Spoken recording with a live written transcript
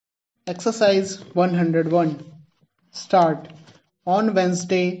Exercise 101. Start. On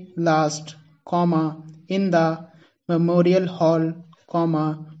Wednesday last, in the Memorial Hall,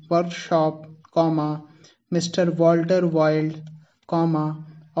 workshop, Mr. Walter Wilde,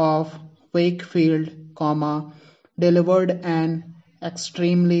 of Wakefield, delivered an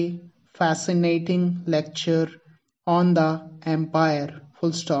extremely fascinating lecture on the empire.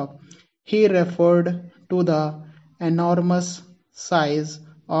 Full stop. He referred to the enormous size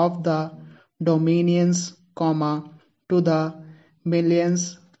of the dominions, to the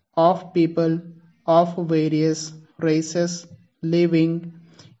millions of people of various races living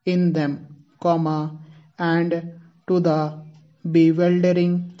in them, and to the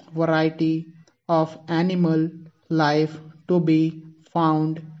bewildering variety of animal life to be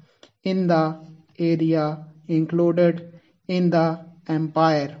found in the area included in the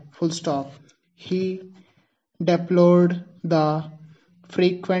empire. Full stop. He deplored the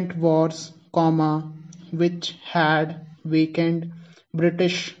frequent wars, which had weakened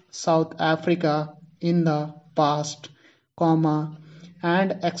British South Africa in the past,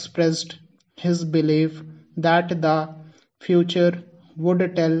 and expressed his belief that the future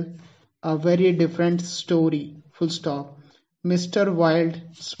would tell a very different story. Full stop. Mr. Wilde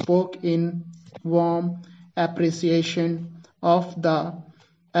spoke in warm appreciation of the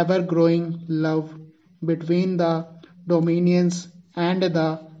ever-growing love between the dominions and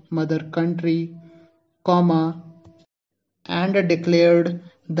the mother country, comma, and declared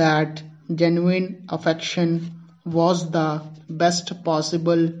that genuine affection was the best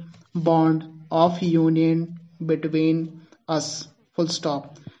possible bond of union between us. Full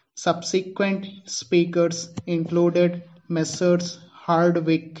stop. Subsequent speakers included Messrs.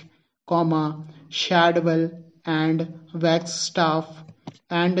 Hardwick, Shadwell, and Wagstaff,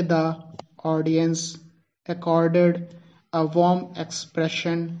 and the audience accorded a warm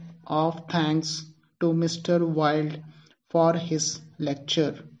expression of thanks to Mr. Wilde for his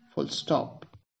lecture. Full stop.